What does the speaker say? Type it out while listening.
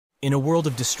In a world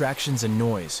of distractions and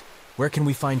noise, where can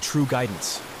we find true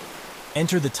guidance?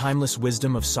 Enter the timeless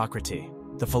wisdom of Socrates,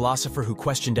 the philosopher who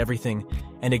questioned everything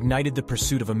and ignited the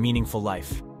pursuit of a meaningful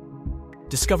life.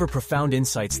 Discover profound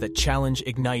insights that challenge,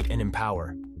 ignite, and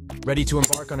empower. Ready to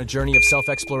embark on a journey of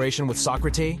self-exploration with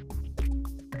Socrates?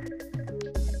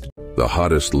 The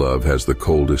hottest love has the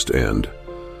coldest end.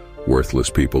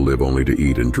 Worthless people live only to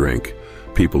eat and drink.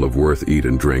 People of worth eat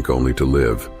and drink only to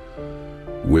live.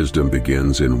 Wisdom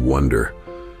begins in wonder.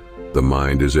 The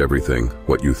mind is everything.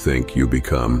 What you think, you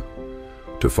become.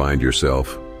 To find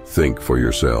yourself, think for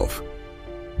yourself.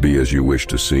 Be as you wish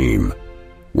to seem.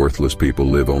 Worthless people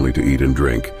live only to eat and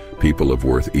drink. People of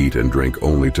worth eat and drink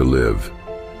only to live.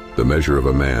 The measure of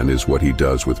a man is what he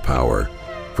does with power.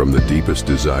 From the deepest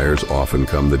desires often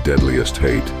come the deadliest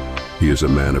hate. He is a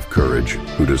man of courage,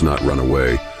 who does not run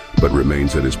away, but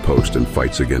remains at his post and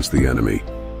fights against the enemy.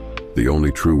 The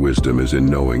only true wisdom is in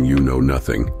knowing you know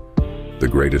nothing. The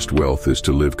greatest wealth is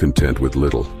to live content with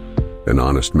little. An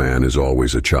honest man is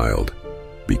always a child.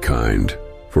 Be kind,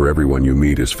 for everyone you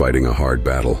meet is fighting a hard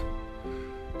battle.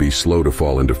 Be slow to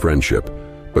fall into friendship,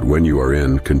 but when you are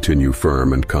in, continue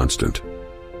firm and constant.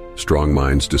 Strong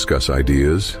minds discuss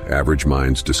ideas, average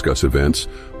minds discuss events,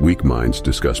 weak minds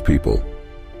discuss people.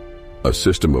 A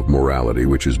system of morality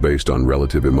which is based on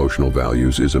relative emotional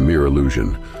values is a mere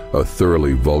illusion, a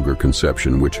thoroughly vulgar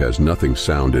conception which has nothing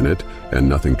sound in it and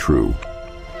nothing true.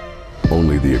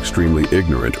 Only the extremely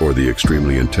ignorant or the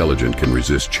extremely intelligent can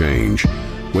resist change.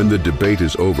 When the debate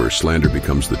is over, slander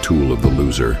becomes the tool of the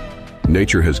loser.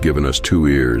 Nature has given us 2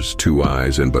 ears, 2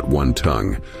 eyes, and but 1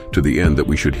 tongue, to the end that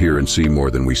we should hear and see more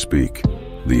than we speak.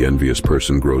 The envious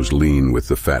person grows lean with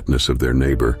the fatness of their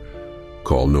neighbor.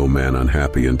 Call no man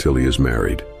unhappy until he is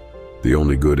married. The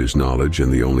only good is knowledge,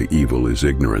 and the only evil is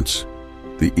ignorance.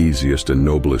 The easiest and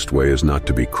noblest way is not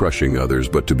to be crushing others,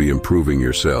 but to be improving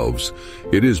yourselves.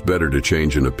 It is better to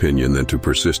change an opinion than to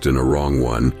persist in a wrong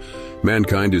one.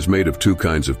 Mankind is made of 2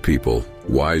 kinds of people: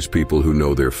 wise people who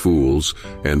know they're fools,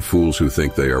 and fools who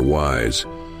think they are wise.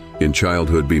 In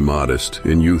childhood be modest,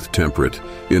 in youth temperate,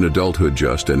 in adulthood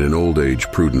just, and in old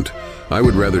age prudent. I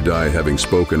would rather die having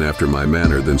spoken after my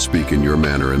manner than speak in your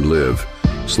manner and live.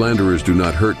 Slanderers do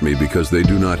not hurt me because they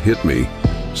do not hit me.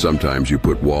 Sometimes you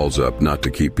put walls up not to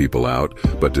keep people out,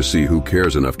 but to see who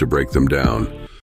cares enough to break them down.